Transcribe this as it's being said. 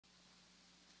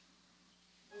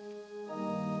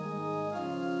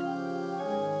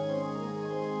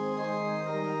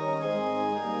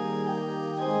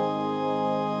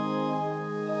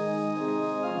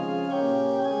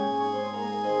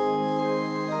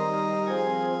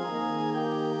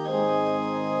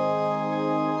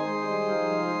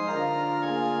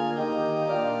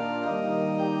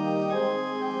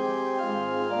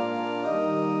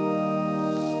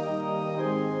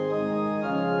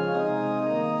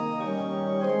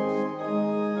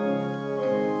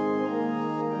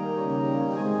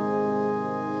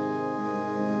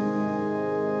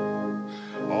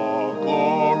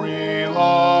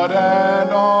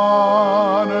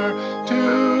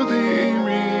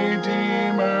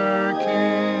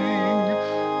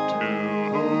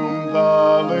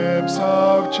lips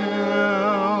of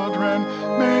children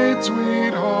made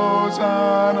sweet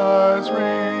hosannas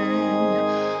ring.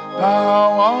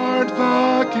 Thou art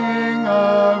the King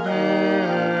of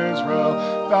Israel,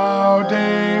 thou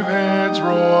David's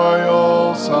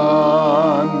royal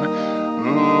son,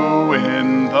 who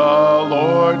in the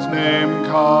Lord's name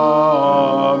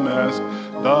comest,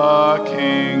 the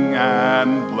King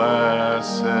and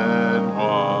Blessed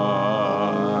One.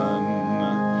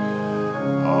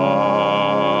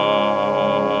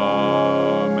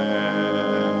 Amen.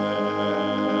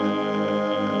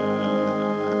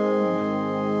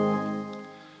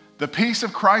 The peace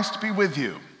of Christ be with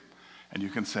you. And you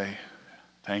can say,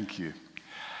 thank you.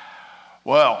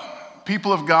 Well,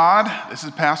 people of God, this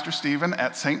is Pastor Stephen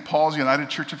at St. Paul's United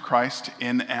Church of Christ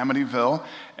in Amityville,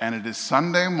 and it is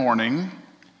Sunday morning,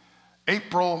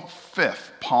 April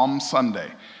 5th, Palm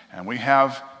Sunday. And we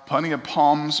have plenty of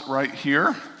palms right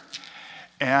here.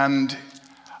 And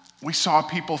we saw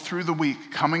people through the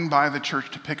week coming by the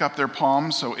church to pick up their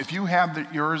palms. So if you have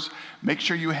yours, make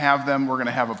sure you have them. We're going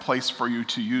to have a place for you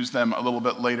to use them a little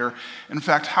bit later. In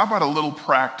fact, how about a little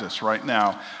practice right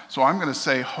now? So I'm going to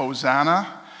say, Hosanna,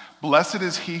 blessed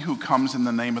is he who comes in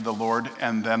the name of the Lord.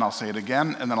 And then I'll say it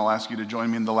again, and then I'll ask you to join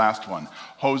me in the last one.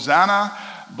 Hosanna,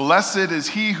 blessed is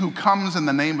he who comes in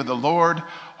the name of the Lord.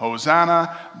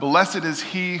 Hosanna, blessed is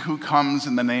he who comes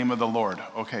in the name of the Lord.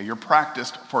 Okay, you're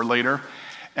practiced for later.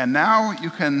 And now you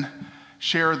can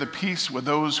share the peace with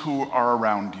those who are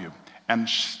around you and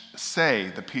say,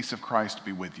 the peace of Christ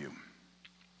be with you.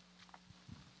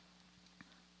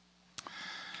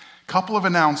 Couple of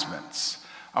announcements.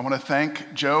 I want to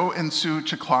thank Joe and Sue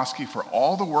Chikloski for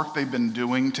all the work they've been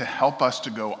doing to help us to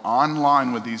go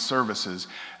online with these services.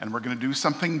 And we're going to do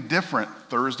something different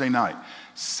Thursday night.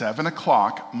 7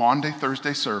 o'clock, Maundy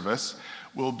Thursday service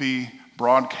will be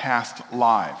broadcast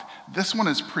live. This one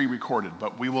is pre-recorded,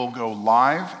 but we will go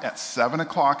live at 7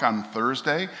 o'clock on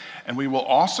Thursday, and we will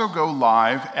also go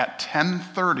live at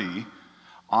 10:30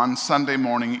 on Sunday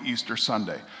morning, Easter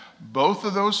Sunday. Both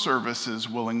of those services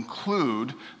will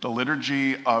include the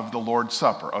liturgy of the Lord's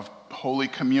Supper, of Holy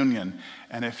Communion.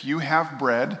 And if you have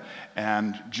bread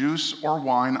and juice or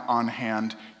wine on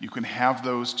hand, you can have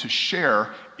those to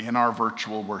share in our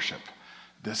virtual worship.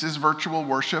 This is virtual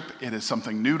worship. It is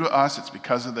something new to us. It's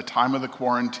because of the time of the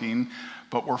quarantine,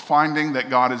 but we're finding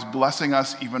that God is blessing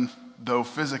us even though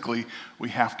physically we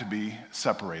have to be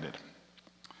separated.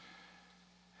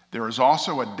 There is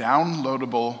also a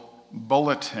downloadable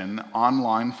bulletin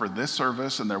online for this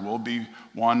service, and there will be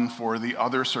one for the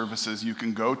other services. You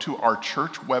can go to our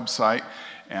church website,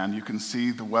 and you can see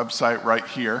the website right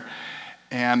here.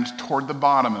 And toward the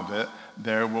bottom of it,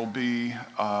 there will be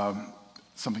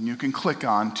something you can click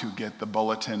on to get the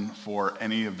bulletin for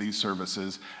any of these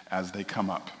services as they come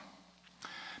up.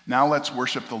 Now let's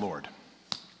worship the Lord.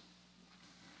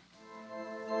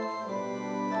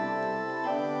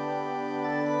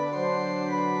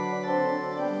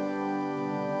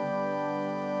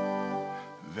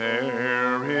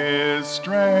 There is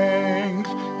strength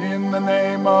in the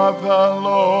name of the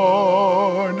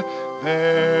Lord.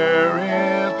 There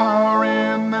is power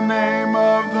in the name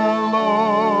of the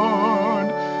Lord.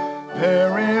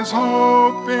 There is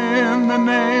hope in the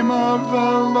name of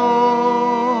the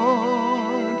Lord.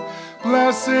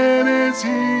 Blessed is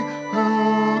he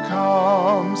who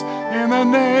comes in the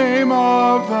name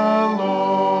of the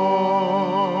Lord.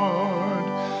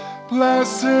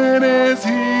 Blessed is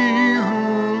he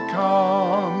who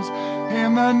comes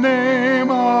in the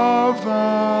name of the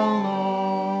Lord.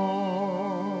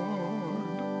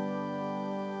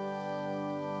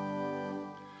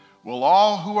 Will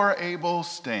all who are able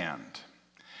stand?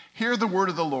 Hear the word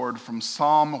of the Lord from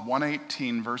Psalm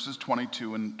 118, verses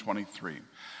 22 and 23.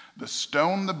 The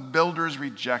stone the builders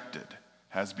rejected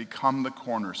has become the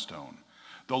cornerstone.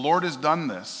 The Lord has done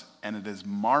this, and it is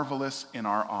marvelous in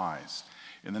our eyes.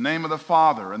 In the name of the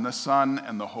Father, and the Son,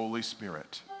 and the Holy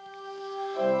Spirit.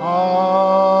 Amen.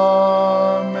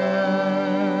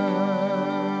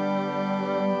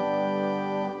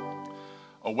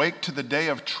 Awake to the day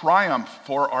of triumph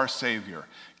for our Savior.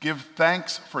 Give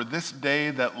thanks for this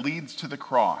day that leads to the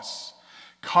cross.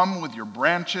 Come with your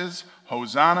branches,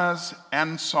 hosannas,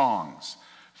 and songs.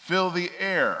 Fill the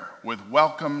air with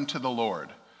welcome to the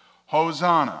Lord.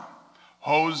 Hosanna,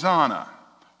 Hosanna,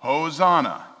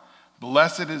 Hosanna.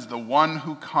 Blessed is the one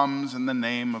who comes in the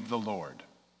name of the Lord.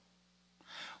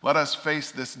 Let us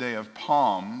face this day of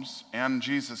palms and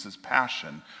Jesus'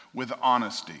 passion with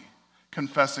honesty,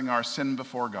 confessing our sin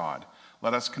before God.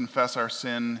 Let us confess our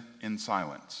sin in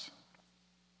silence.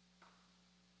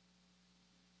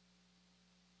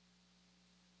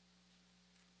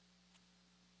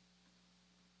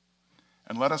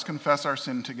 and let us confess our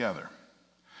sin together.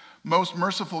 Most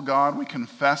merciful God, we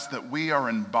confess that we are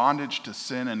in bondage to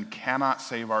sin and cannot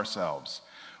save ourselves.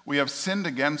 We have sinned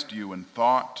against you in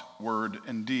thought, word,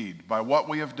 and deed, by what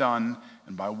we have done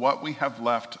and by what we have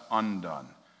left undone.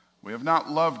 We have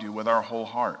not loved you with our whole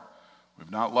heart. We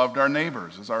have not loved our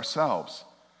neighbors as ourselves.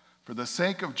 For the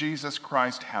sake of Jesus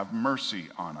Christ, have mercy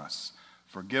on us.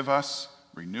 Forgive us,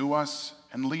 renew us,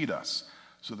 and lead us,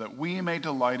 so that we may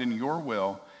delight in your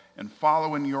will and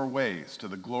follow in your ways to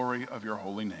the glory of your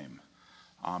holy name.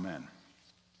 Amen.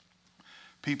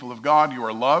 People of God, you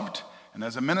are loved, and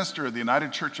as a minister of the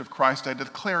United Church of Christ, I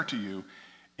declare to you,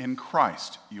 in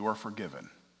Christ you are forgiven.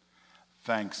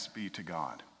 Thanks be to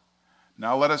God.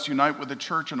 Now let us unite with the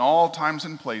church in all times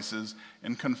and places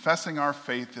in confessing our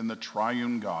faith in the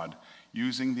triune God,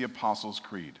 using the Apostles'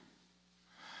 Creed.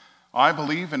 I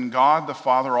believe in God the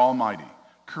Father Almighty,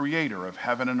 creator of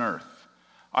heaven and earth.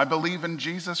 I believe in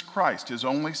Jesus Christ, his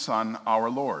only Son, our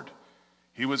Lord.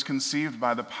 He was conceived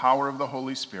by the power of the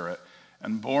Holy Spirit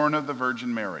and born of the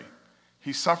Virgin Mary.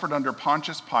 He suffered under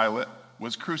Pontius Pilate,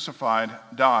 was crucified,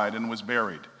 died, and was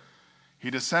buried. He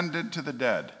descended to the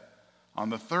dead. On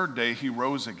the third day he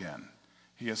rose again.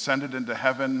 He ascended into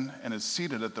heaven and is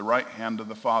seated at the right hand of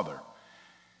the Father.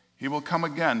 He will come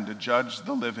again to judge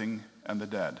the living and the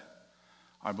dead.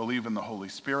 I believe in the Holy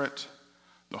Spirit,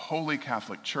 the Holy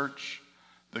Catholic Church,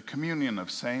 the communion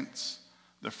of saints,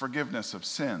 the forgiveness of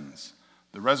sins,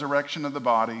 the resurrection of the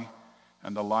body,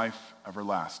 and the life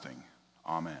everlasting.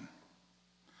 Amen.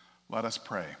 Let us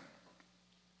pray.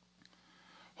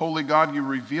 Holy God, you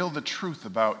reveal the truth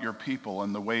about your people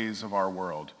and the ways of our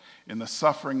world, in the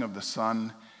suffering of the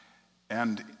Son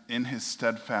and in his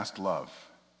steadfast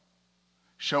love.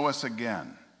 Show us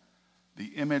again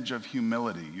the image of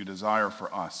humility you desire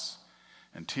for us,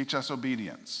 and teach us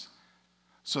obedience,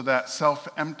 so that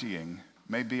self-emptying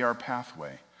may be our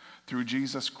pathway through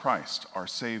Jesus Christ, our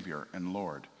Savior and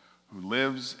Lord, who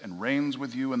lives and reigns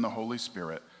with you in the Holy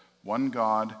Spirit, one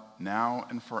God, now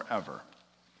and forever.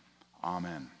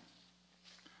 Amen.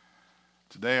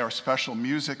 Today, our special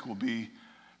music will be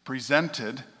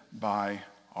presented by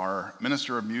our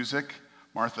Minister of Music,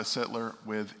 Martha Sittler,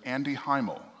 with Andy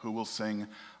Heimel, who will sing,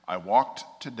 "I Walked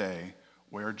Today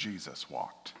Where Jesus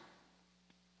Walked."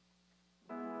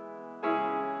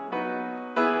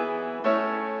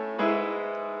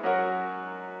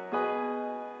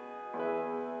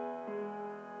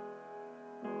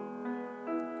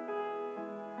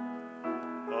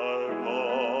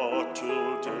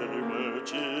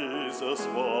 Jesus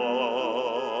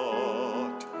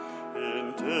walked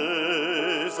in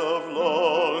days of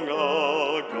long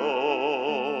ago.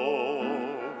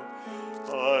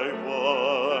 I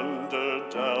wandered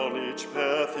down each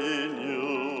path he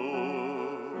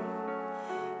knew,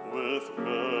 with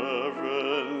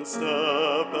reverent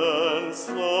step and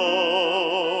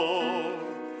slow.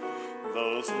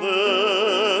 Those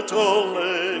little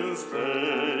lanes,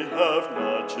 they have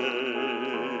not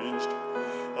changed.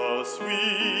 A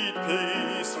sweet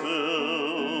peace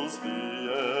fills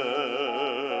the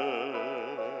air.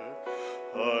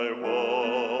 I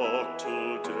walk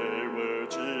today where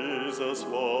Jesus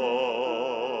walked,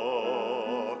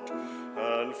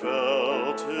 and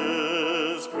felt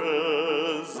his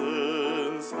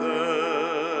presence there.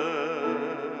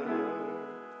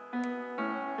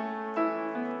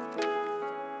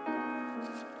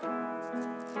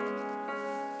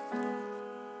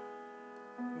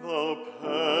 The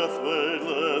pathway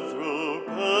led through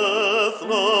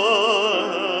Bethlehem,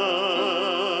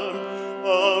 a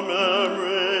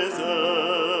memory's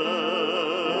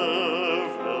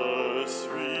ever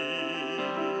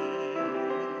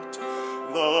sweet.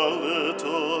 The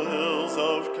little hills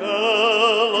of Galilee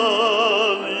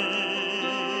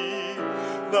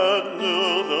that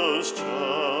knew those childish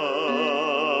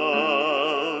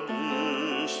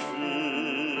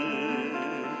feet.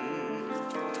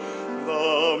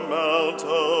 The Mount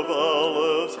of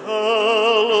Olives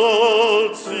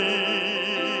hallowed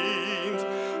seems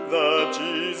that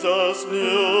Jesus knew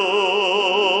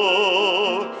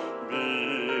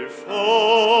before.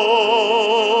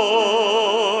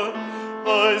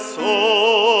 I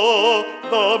saw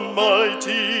the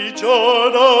mighty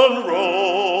Jordan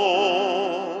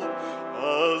roll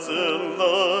as in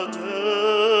the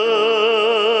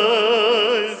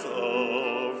days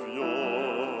of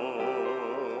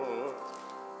yore.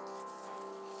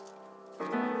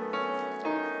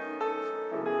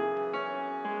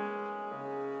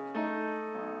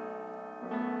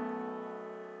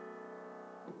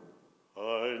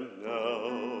 I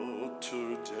knelt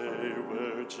today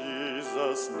where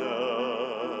Jesus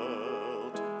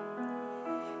knelt,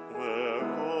 where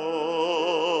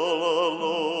all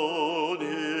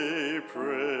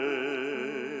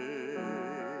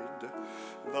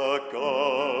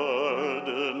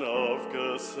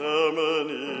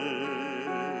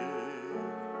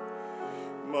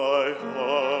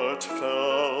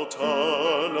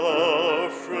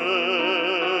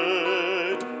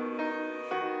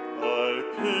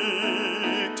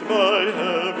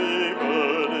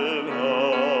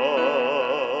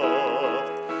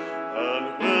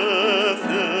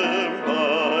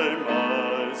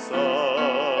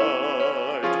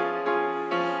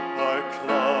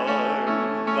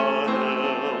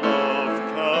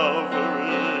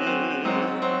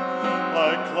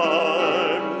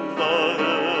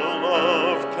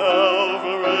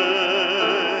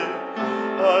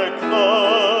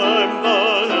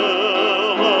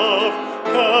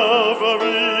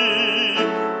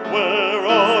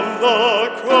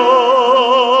cross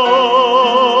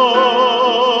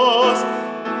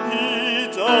he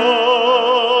died.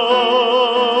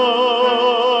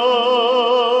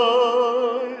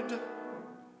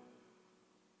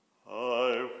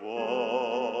 I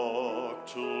walk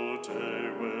today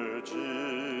where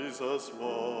Jesus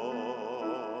walked,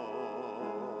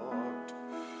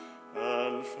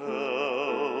 and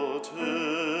felt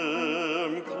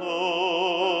him close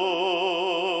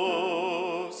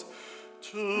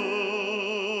to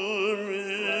me.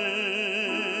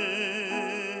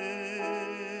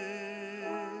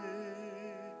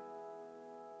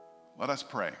 Let us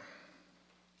pray.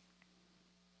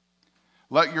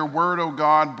 Let your word, O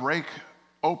God, break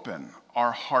open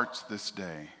our hearts this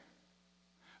day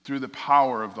through the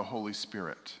power of the Holy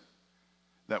Spirit,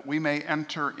 that we may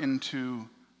enter into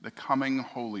the coming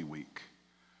Holy Week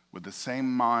with the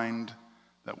same mind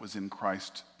that was in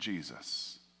Christ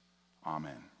Jesus.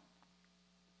 Amen.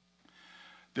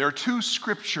 There are two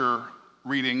scripture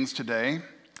readings today.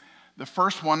 The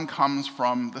first one comes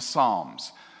from the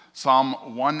Psalms.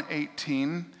 Psalm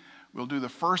 118. We'll do the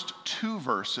first two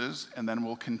verses, and then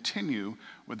we'll continue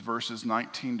with verses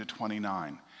 19 to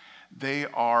 29. They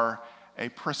are a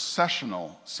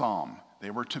processional psalm.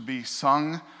 They were to be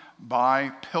sung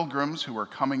by pilgrims who were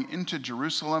coming into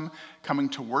Jerusalem, coming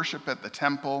to worship at the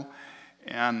temple,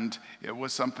 and it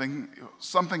was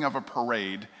something of a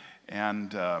parade,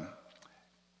 and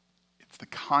it's the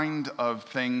kind of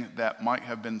thing that might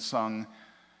have been sung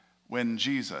when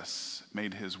Jesus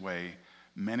made his way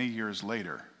many years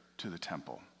later to the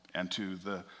temple and to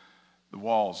the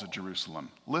walls of Jerusalem.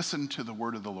 Listen to the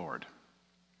word of the Lord.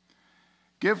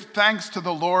 Give thanks to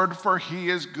the Lord, for he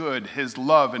is good. His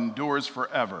love endures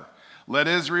forever. Let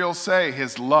Israel say,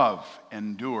 his love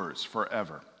endures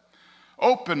forever.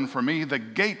 Open for me the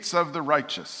gates of the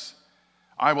righteous.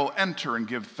 I will enter and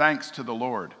give thanks to the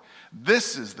Lord.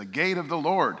 This is the gate of the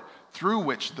Lord, through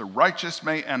which the righteous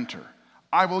may enter.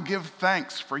 I will give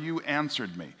thanks, for you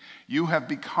answered me. You have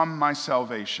become my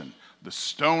salvation. The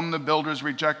stone the builders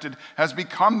rejected has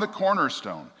become the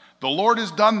cornerstone. The Lord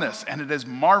has done this, and it is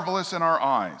marvelous in our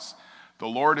eyes. The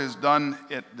Lord has done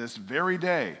it this very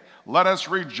day. Let us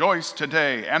rejoice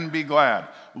today and be glad.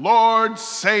 Lord,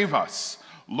 save us.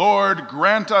 Lord,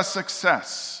 grant us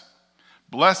success.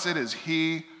 Blessed is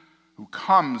he who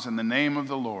comes in the name of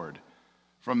the Lord.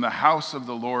 From the house of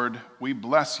the Lord we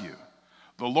bless you.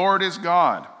 The Lord is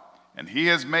God, and he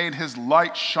has made his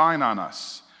light shine on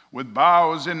us. With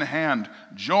boughs in hand,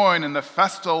 join in the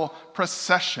festal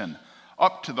procession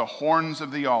up to the horns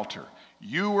of the altar.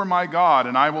 You are my God,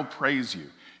 and I will praise you.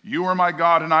 You are my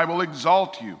God, and I will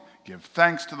exalt you. Give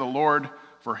thanks to the Lord,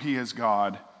 for he is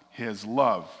God. His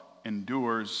love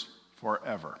endures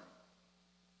forever.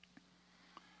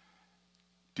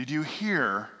 Did you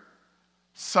hear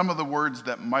some of the words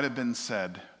that might have been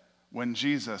said when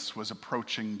Jesus was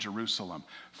approaching Jerusalem?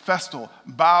 Festal,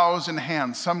 boughs in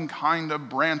hand, some kind of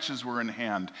branches were in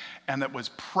hand, and it was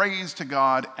praise to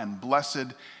God, and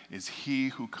blessed is he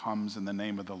who comes in the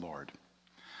name of the Lord.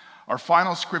 Our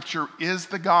final scripture is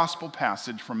the gospel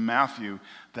passage from Matthew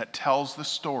that tells the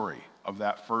story of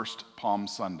that first Palm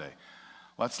Sunday.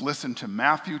 Let's listen to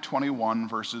Matthew 21,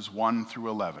 verses 1 through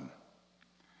 11.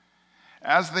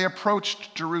 As they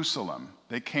approached Jerusalem,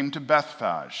 they came to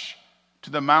Bethphage, to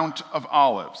the Mount of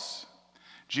Olives.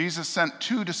 Jesus sent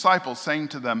 2 disciples, saying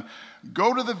to them,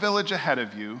 "Go to the village ahead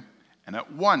of you, and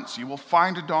at once you will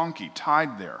find a donkey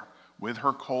tied there, with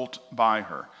her colt by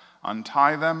her.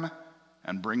 Untie them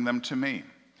and bring them to me.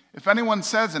 If anyone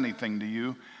says anything to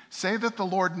you, say that the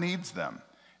Lord needs them,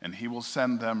 and he will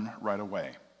send them right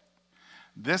away."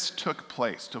 This took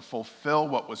place to fulfill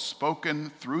what was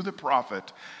spoken through the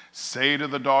prophet. Say to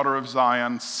the daughter of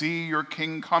Zion, see, your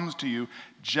king comes to you,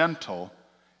 gentle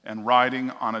and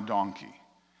riding on a donkey,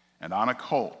 and on a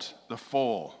colt, the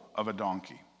foal of a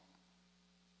donkey.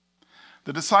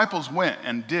 The disciples went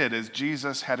and did as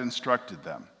Jesus had instructed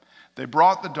them. They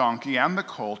brought the donkey and the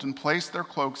colt and placed their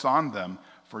cloaks on them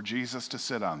for Jesus to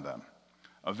sit on them.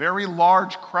 A very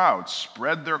large crowd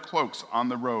spread their cloaks on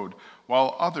the road,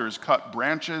 while others cut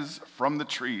branches from the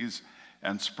trees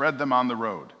and spread them on the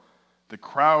road. The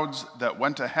crowds that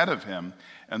went ahead of him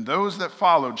and those that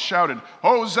followed shouted,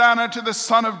 "Hosanna to the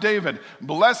Son of David!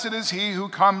 Blessed is he who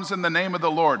comes in the name of the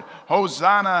Lord!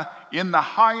 Hosanna in the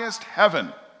highest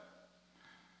heaven!"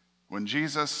 When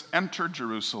Jesus entered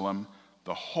Jerusalem,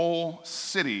 the whole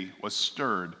city was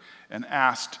stirred and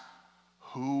asked,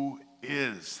 "Who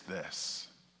is this?"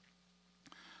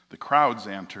 The crowds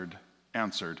answered,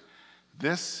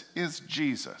 "This is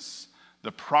Jesus,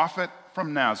 the prophet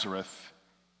from Nazareth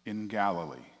in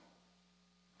Galilee."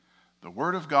 The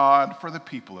word of God for the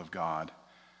people of God.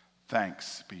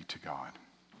 Thanks be to God.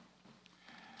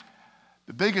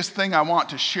 The biggest thing I want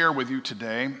to share with you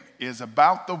today is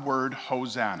about the word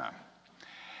Hosanna.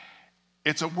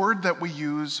 It's a word that we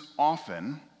use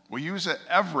often. We use it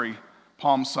every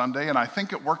Palm Sunday, and I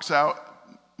think it works out,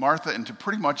 Martha, into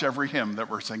pretty much every hymn that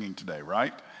we're singing today,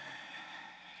 right?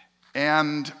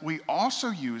 And we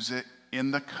also use it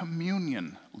in the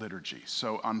communion liturgy.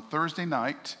 So on Thursday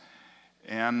night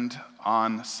and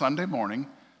on Sunday morning,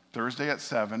 Thursday at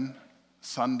 7,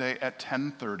 Sunday at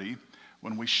 10:30,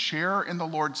 when we share in the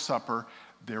Lord's Supper,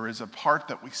 there is a part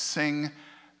that we sing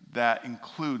that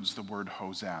includes the word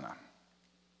Hosanna.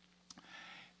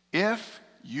 If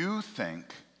you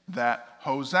think that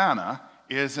Hosanna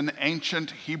is an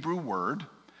ancient Hebrew word,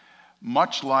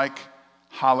 much like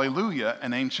hallelujah,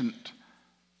 an ancient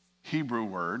Hebrew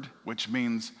word, which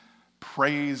means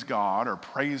praise God or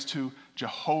praise to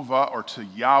Jehovah or to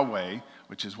Yahweh,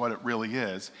 which is what it really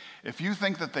is. If you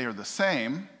think that they are the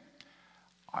same,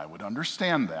 I would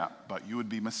understand that, but you would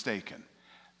be mistaken.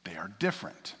 They are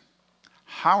different.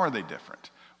 How are they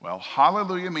different? Well,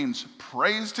 hallelujah means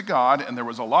praise to God, and there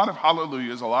was a lot of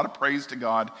hallelujahs, a lot of praise to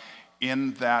God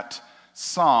in that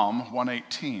Psalm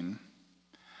 118.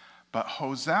 But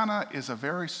Hosanna is a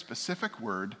very specific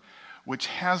word which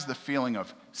has the feeling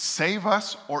of save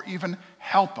us or even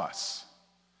help us.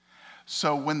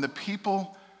 So when the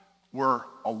people were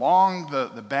along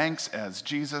the banks as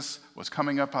Jesus was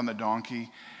coming up on the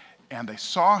donkey and they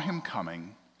saw him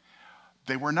coming,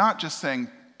 they were not just saying,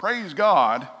 praise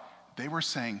God, they were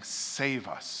saying, save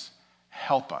us,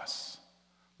 help us.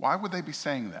 Why would they be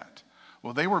saying that?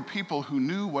 Well, they were people who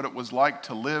knew what it was like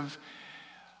to live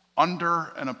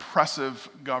under an oppressive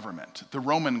government, the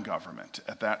Roman government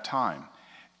at that time.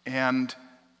 And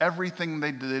everything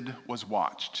they did was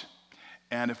watched.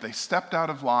 And if they stepped out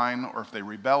of line or if they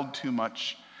rebelled too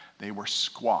much, they were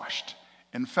squashed.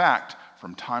 In fact,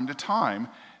 from time to time,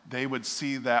 they would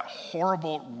see that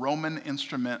horrible Roman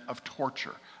instrument of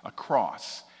torture, a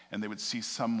cross, and they would see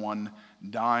someone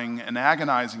dying an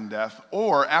agonizing death,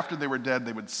 or after they were dead,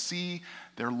 they would see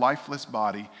their lifeless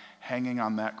body hanging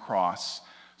on that cross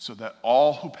so that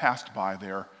all who passed by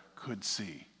there could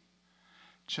see.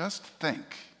 Just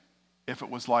think if it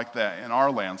was like that in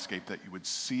our landscape, that you would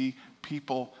see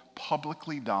people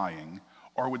publicly dying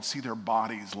or would see their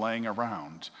bodies laying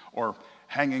around or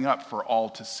hanging up for all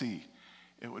to see.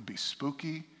 It would be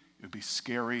spooky, it would be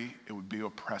scary, it would be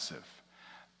oppressive.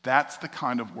 That's the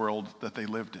kind of world that they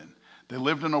lived in. They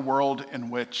lived in a world in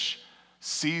which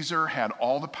Caesar had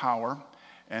all the power,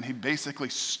 and he basically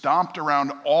stomped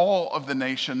around all of the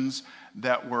nations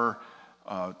that were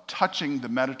touching the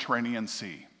Mediterranean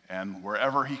Sea. And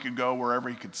wherever he could go, wherever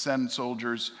he could send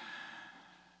soldiers,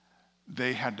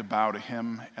 they had to bow to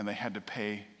him, and they had to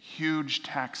pay huge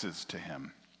taxes to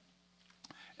him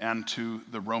and to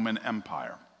the Roman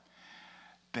Empire.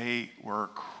 They were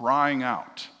crying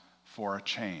out for a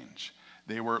change.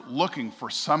 They were looking for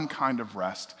some kind of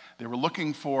rest. They were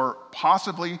looking for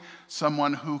possibly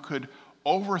someone who could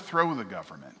overthrow the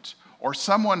government or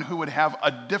someone who would have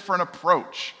a different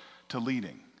approach to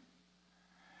leading.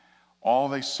 All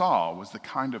they saw was the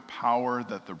kind of power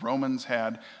that the Romans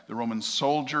had, the Roman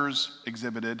soldiers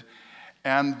exhibited,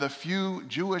 and the few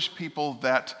Jewish people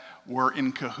that were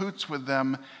in cahoots with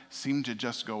them seemed to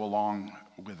just go along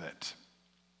with it.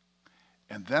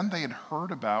 And then they had heard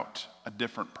about a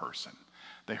different person.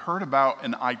 They heard about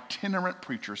an itinerant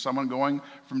preacher, someone going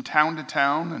from town to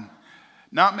town and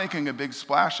not making a big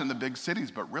splash in the big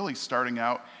cities, but really starting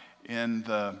out in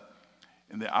the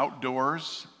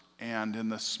outdoors and in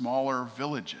the smaller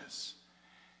villages.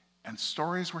 And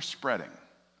stories were spreading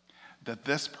that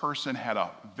this person had a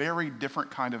very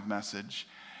different kind of message,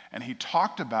 and he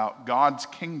talked about God's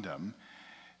kingdom,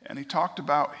 and he talked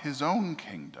about his own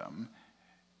kingdom,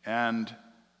 and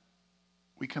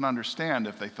we can understand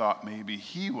if they thought maybe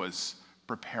he was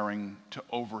preparing to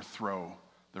overthrow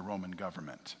the Roman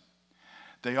government.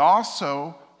 They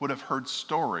also would have heard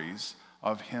stories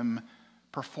of him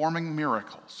performing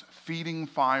miracles, feeding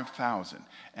 5,000,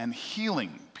 and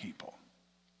healing people.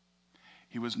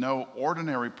 He was no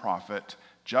ordinary prophet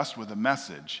just with a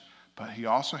message, but he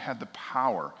also had the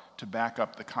power to back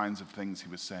up the kinds of things he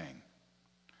was saying.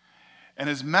 And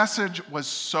his message was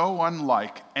so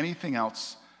unlike anything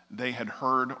else they had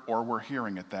heard or were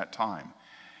hearing at that time.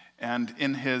 And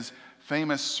in his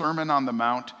famous Sermon on the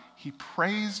Mount, he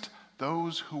praised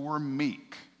those who were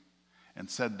meek and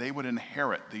said they would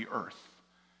inherit the earth.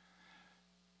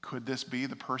 Could this be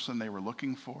the person they were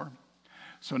looking for?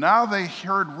 So now they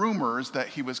heard rumors that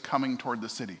he was coming toward the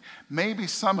city. Maybe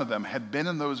some of them had been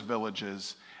in those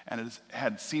villages and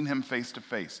had seen him face to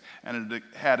face and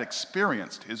had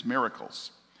experienced his miracles.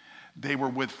 They were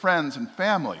with friends and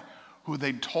family who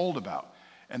they'd told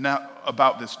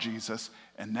about this Jesus,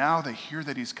 and now they hear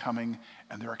that he's coming,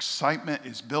 and their excitement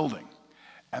is building.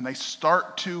 And they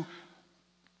start to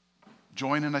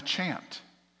join in a chant.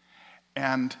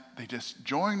 And they just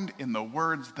joined in the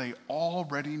words they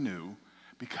already knew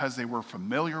because they were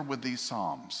familiar with these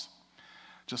psalms.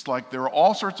 Just like there are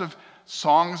all sorts of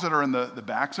songs that are in the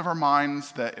backs of our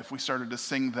minds that if we started to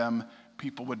sing them,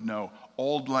 people would know.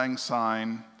 Auld Lang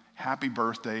Syne, Happy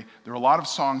Birthday. There are a lot of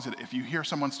songs that if you hear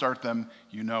someone start them,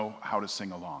 you know how to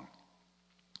sing along.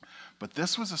 But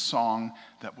this was a song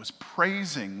that was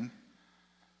praising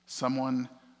someone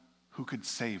who could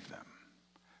save them,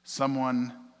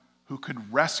 someone who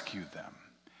could rescue them.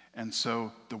 And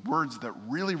so the words that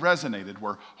really resonated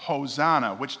were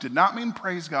Hosanna, which did not mean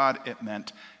praise God, it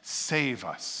meant save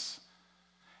us,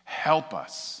 help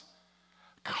us,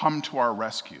 come to our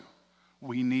rescue.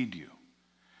 We need you.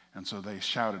 And so they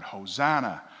shouted,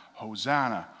 Hosanna,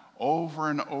 Hosanna, over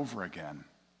and over again.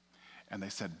 And they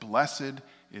said, blessed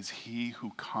is he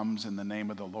who comes in the name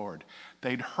of the Lord.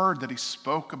 They'd heard that he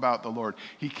spoke about the Lord.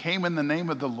 He came in the name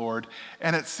of the Lord,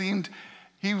 and it seemed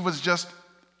he was just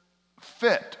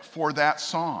fit for that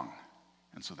song.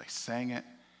 And so they sang it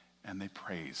and they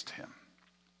praised him.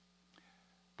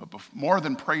 But more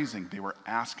than praising, they were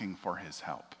asking for his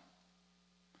help.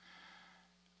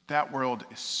 That world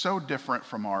is so different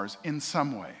from ours in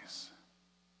some ways.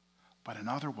 But in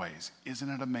other ways, isn't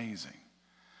it amazing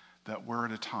that we're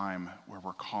at a time where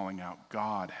we're calling out,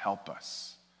 God, help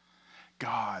us.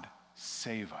 God,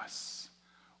 save us.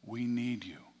 We need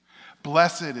you.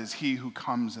 Blessed is he who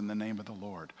comes in the name of the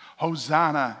Lord.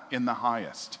 Hosanna in the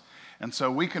highest. And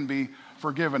so we can be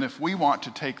forgiven if we want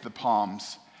to take the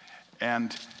palms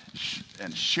and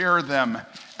share them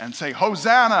and say,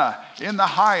 Hosanna in the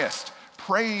highest.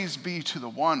 Praise be to the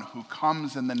one who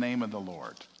comes in the name of the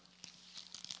Lord.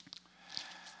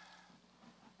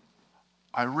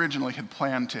 I originally had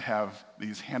planned to have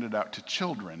these handed out to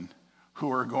children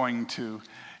who are going to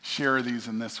share these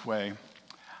in this way.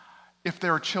 If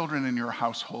there are children in your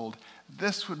household,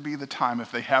 this would be the time,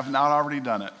 if they have not already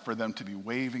done it, for them to be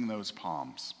waving those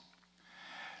palms.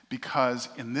 Because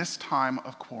in this time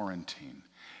of quarantine,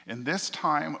 in this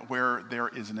time where there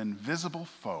is an invisible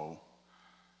foe,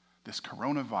 this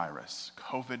coronavirus,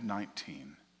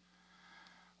 COVID-19,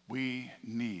 we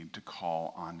need to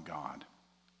call on God.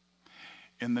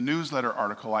 In the newsletter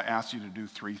article, I asked you to do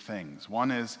 3 things. One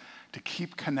is to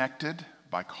keep connected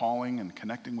by calling and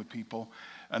connecting with people.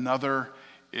 Another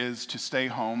is to stay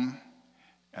home.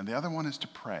 And the other one is to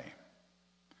pray.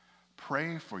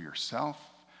 Pray for yourself.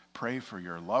 Pray for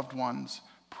your loved ones.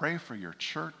 Pray for your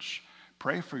church.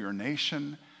 Pray for your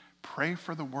nation. Pray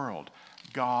for the world.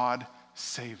 God,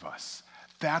 save us.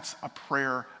 That's a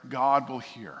prayer God will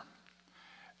hear.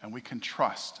 And we can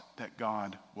trust that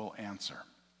God will answer.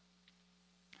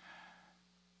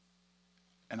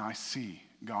 And I see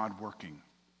God working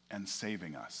and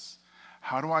saving us.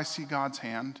 How do I see God's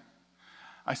hand?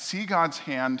 I see God's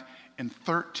hand in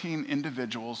 13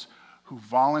 individuals who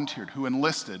volunteered, who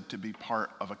enlisted to be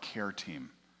part of a care team.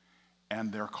 And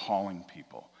they're calling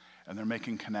people, and they're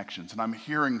making connections. And I'm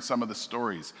hearing some of the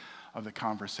stories of the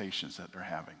conversations that they're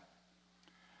having.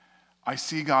 I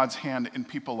see God's hand in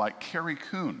people like Kerry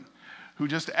Kuhn, who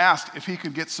just asked if he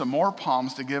could get some more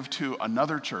palms to give to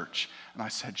another church. And I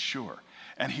said, sure.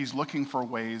 And he's looking for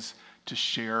ways to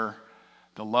share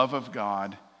the love of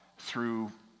God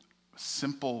through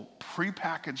simple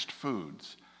prepackaged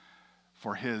foods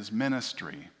for his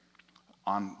ministry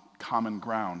on common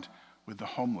ground with the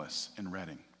homeless in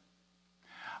Reading.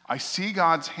 I see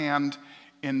God's hand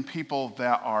in people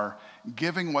that are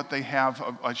giving what they have.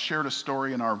 I shared a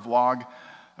story in our vlog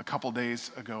a couple days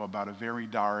ago about a very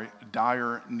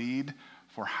dire need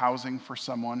for housing for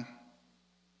someone.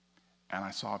 And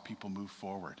I saw people move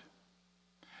forward.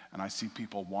 And I see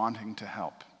people wanting to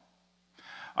help.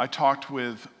 I talked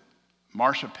with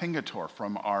Marcia Pingator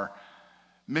from our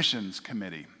missions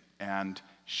committee, and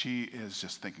she is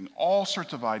just thinking all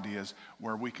sorts of ideas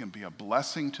where we can be a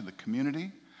blessing to the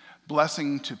community,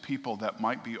 blessing to people that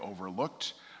might be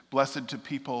overlooked,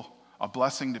 a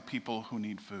blessing to people who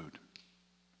need food.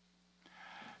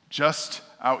 Just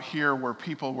out here where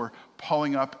people were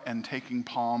pulling up and taking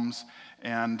palms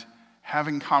and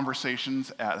having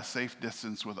conversations at a safe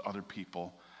distance with other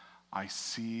people, I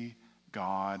see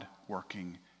God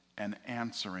working and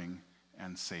answering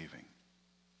and saving.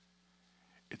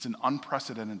 It's an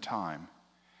unprecedented time,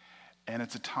 and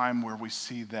it's a time where we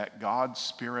see that God's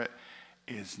Spirit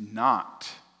is not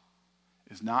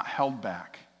held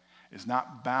back, is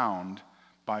not bound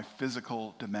by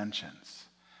physical dimensions.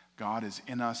 God is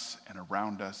in us and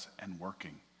around us and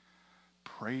working.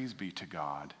 Praise be to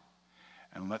God.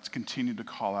 And let's continue to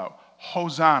call out,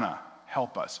 Hosanna,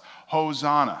 help us.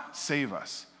 Hosanna, save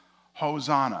us.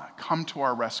 Hosanna, come to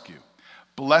our rescue.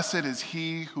 Blessed is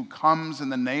he who comes in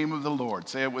the name of the Lord.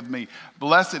 Say it with me.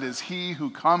 Blessed is he who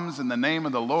comes in the name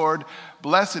of the Lord.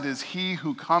 Blessed is he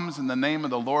who comes in the name of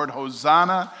the Lord.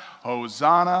 Hosanna,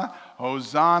 Hosanna,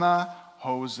 Hosanna,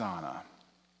 Hosanna.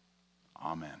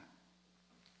 Amen.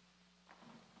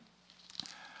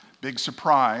 Big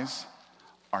surprise,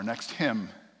 our next hymn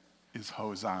is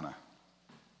Hosanna.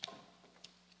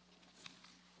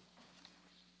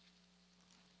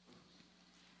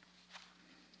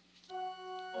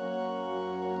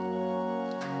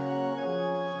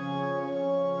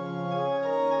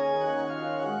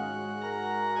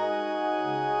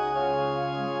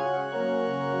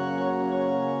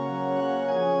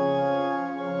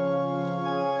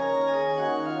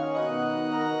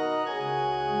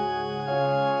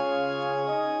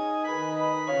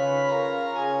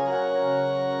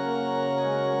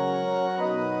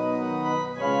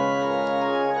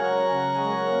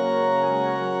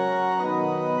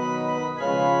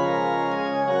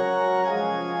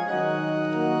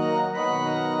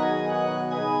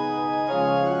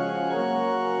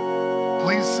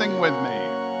 Please sing with me.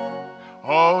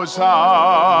 Hosanna,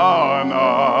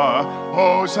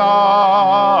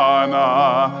 Hosanna,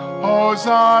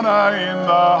 Hosanna in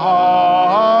the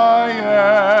highest.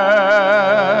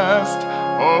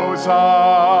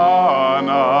 Hosanna,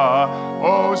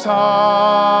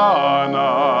 Hosanna,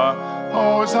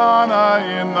 Hosanna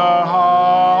in the highest.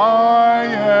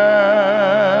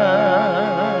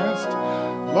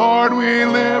 Lord, we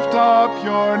lift up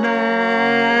your name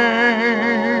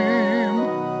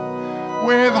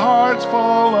with hearts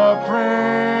full of praise.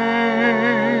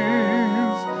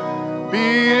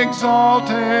 Be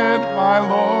exalted, my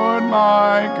Lord,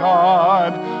 my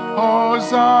God.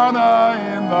 Hosanna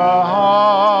in the highest.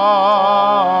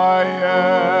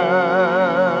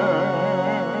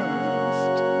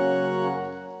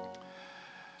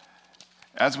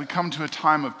 As we come to a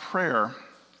time of prayer,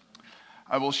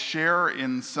 I will share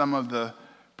in some of the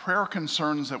prayer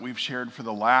concerns that we've shared for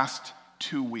the last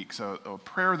 2 weeks, a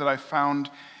prayer that I found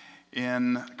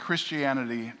in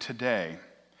Christianity Today.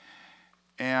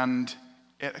 And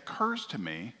it occurs to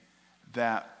me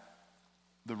that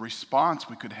the response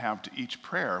we could have to each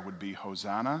prayer would be,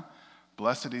 Hosanna,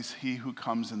 blessed is he who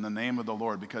comes in the name of the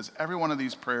Lord, because every one of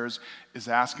these prayers is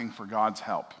asking for God's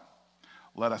help.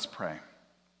 Let us pray.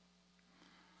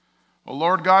 Oh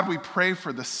Lord God, we pray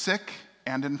for the sick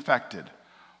and infected.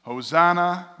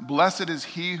 Hosanna, blessed is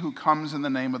he who comes in the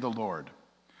name of the Lord.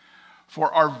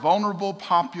 For our vulnerable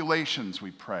populations,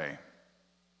 we pray.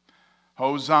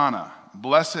 Hosanna,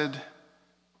 blessed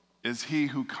is he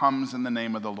who comes in the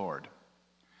name of the Lord.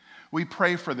 We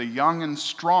pray for the young and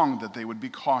strong that they would be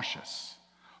cautious.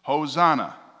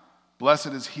 Hosanna, blessed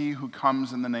is he who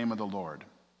comes in the name of the Lord.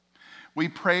 We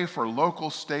pray for local,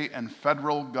 state, and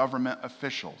federal government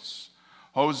officials.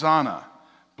 Hosanna,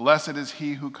 blessed is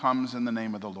he who comes in the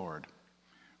name of the Lord.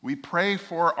 We pray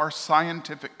for our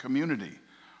scientific community.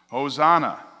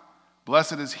 Hosanna,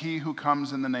 blessed is he who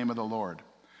comes in the name of the Lord.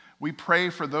 We pray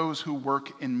for those who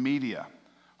work in media.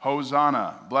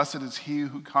 Hosanna, blessed is he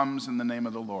who comes in the name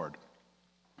of the Lord.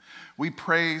 We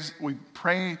pray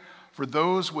for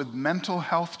those with mental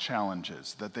health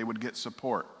challenges that they would get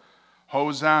support.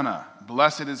 Hosanna,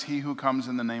 blessed is he who comes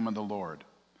in the name of the Lord.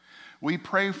 We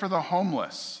pray for the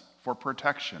homeless for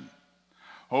protection.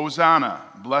 Hosanna,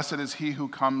 blessed is he who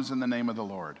comes in the name of the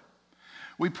Lord.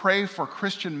 We pray for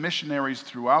Christian missionaries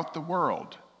throughout the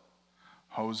world.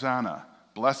 Hosanna,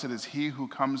 blessed is he who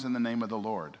comes in the name of the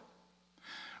Lord.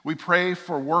 We pray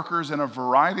for workers in a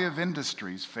variety of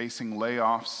industries facing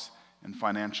layoffs and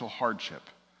financial hardship.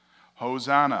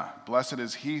 Hosanna, blessed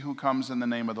is he who comes in the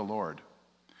name of the Lord.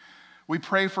 We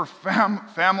pray for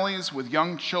families with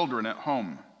young children at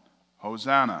home.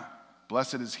 Hosanna,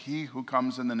 blessed is he who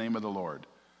comes in the name of the Lord.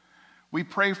 We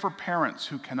pray for parents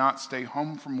who cannot stay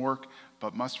home from work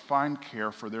but must find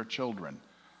care for their children.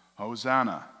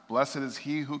 Hosanna, blessed is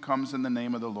he who comes in the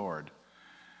name of the Lord.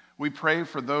 We pray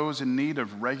for those in need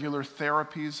of regular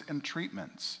therapies and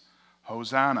treatments.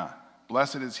 Hosanna,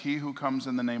 blessed is he who comes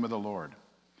in the name of the Lord.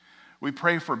 We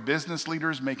pray for business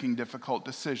leaders making difficult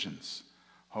decisions.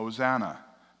 Hosanna,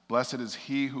 blessed is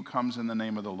he who comes in the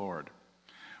name of the Lord.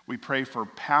 We pray for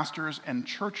pastors and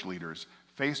church leaders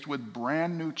faced with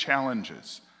brand new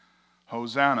challenges.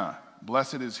 Hosanna,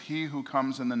 blessed is he who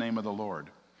comes in the name of the Lord.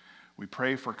 We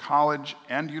pray for college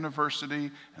and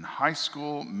university and high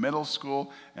school, middle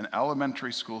school, and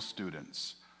elementary school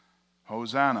students.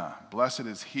 Hosanna, blessed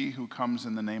is he who comes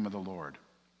in the name of the Lord.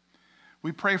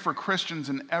 We pray for Christians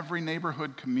in every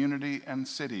neighborhood, community, and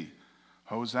city.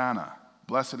 Hosanna,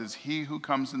 blessed is he who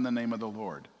comes in the name of the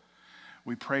Lord.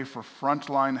 We pray for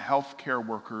frontline healthcare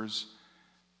workers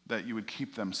that you would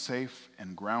keep them safe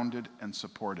and grounded and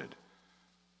supported.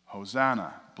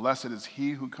 Hosanna, blessed is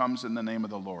he who comes in the name of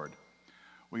the Lord.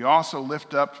 We also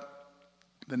lift up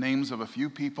the names of a few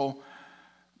people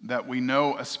that we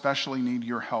know especially need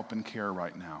your help and care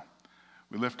right now.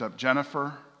 We lift up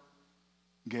Jennifer,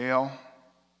 Gail,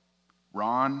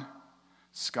 Ron,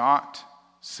 Scott,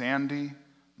 Sandy,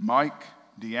 Mike,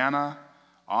 Deanna,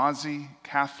 Ozzy,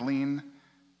 Kathleen,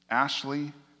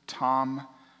 Ashley, Tom,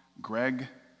 Greg,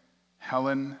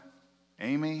 Helen,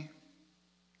 Amy,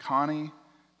 Connie,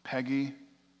 Peggy,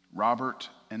 Robert,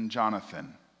 and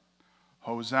Jonathan.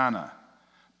 Hosanna,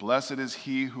 blessed is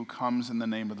he who comes in the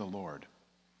name of the Lord.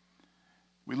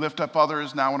 We lift up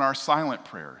others now in our silent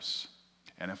prayers.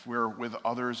 And if we're with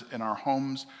others in our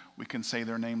homes, we can say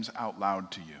their names out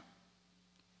loud to you.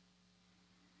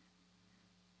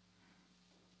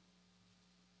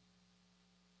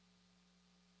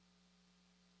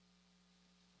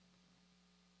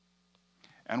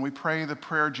 And we pray the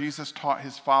prayer Jesus taught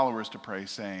his followers to pray,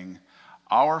 saying,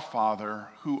 Our Father,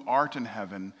 who art in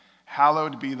heaven,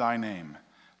 hallowed be thy name.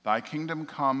 Thy kingdom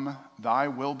come, thy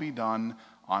will be done,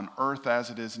 on earth as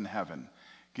it is in heaven.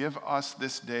 Give us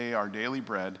this day our daily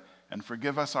bread, and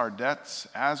forgive us our debts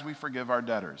as we forgive our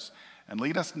debtors. And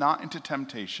lead us not into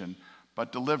temptation,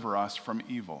 but deliver us from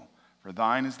evil. For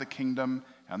thine is the kingdom,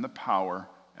 and the power,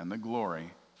 and the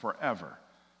glory, forever.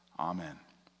 Amen.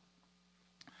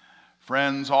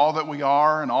 Friends, all that we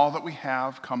are and all that we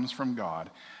have comes from God.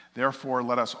 Therefore,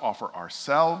 let us offer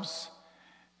ourselves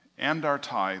and our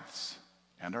tithes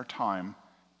and our time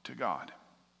to God.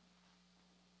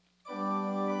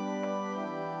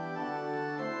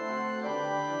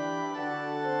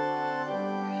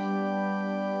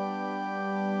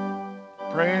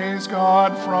 Praise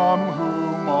God from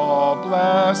whom all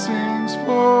blessings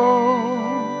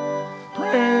flow.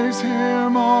 Praise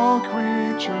him, all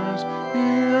creatures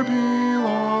here below.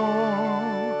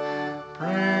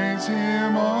 Praise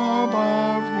him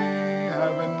above the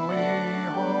heavenly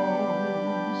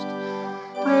host.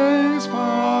 Praise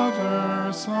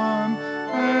Father, Son,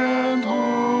 and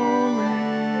Holy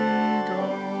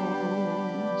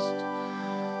Ghost.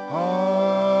 Amen.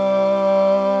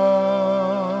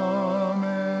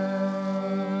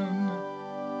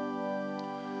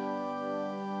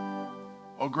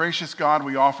 O gracious God,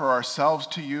 we offer ourselves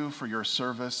to you for your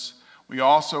service. We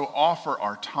also offer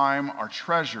our time, our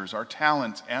treasures, our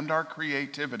talents, and our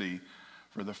creativity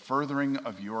for the furthering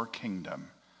of your kingdom.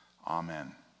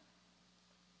 Amen.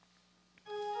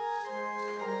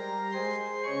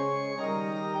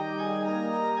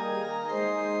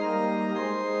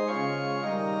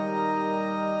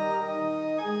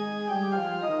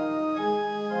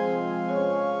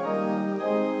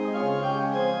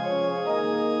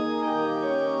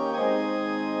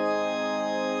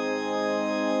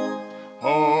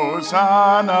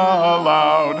 Hosanna,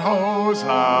 loud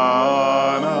Hosanna,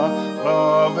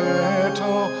 the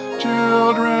little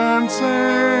children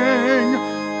sing.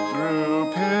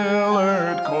 Through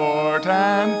pillared court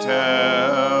and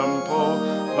temple,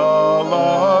 the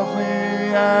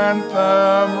lovely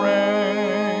anthem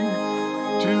ring.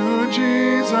 To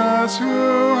Jesus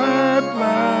who had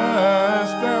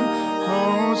blessed them,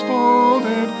 close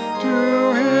folded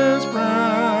to his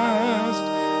breast,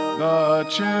 the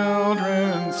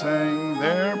children sang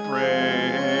their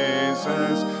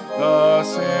praises, the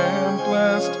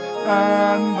simplest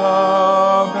and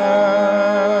the best.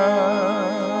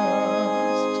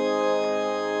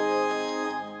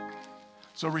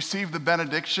 So receive the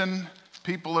benediction,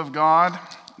 people of God,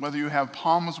 whether you have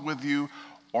palms with you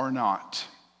or not.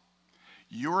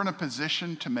 You're in a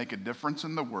position to make a difference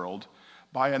in the world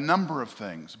by a number of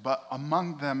things, but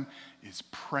among them is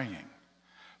praying.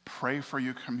 Pray for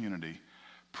your community.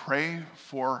 Pray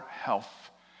for health.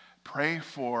 Pray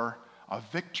for a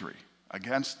victory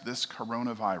against this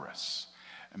coronavirus.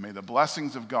 And may the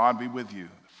blessings of God be with you,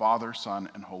 Father, Son,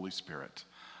 and Holy Spirit.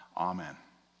 Amen.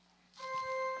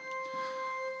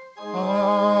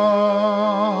 Amen.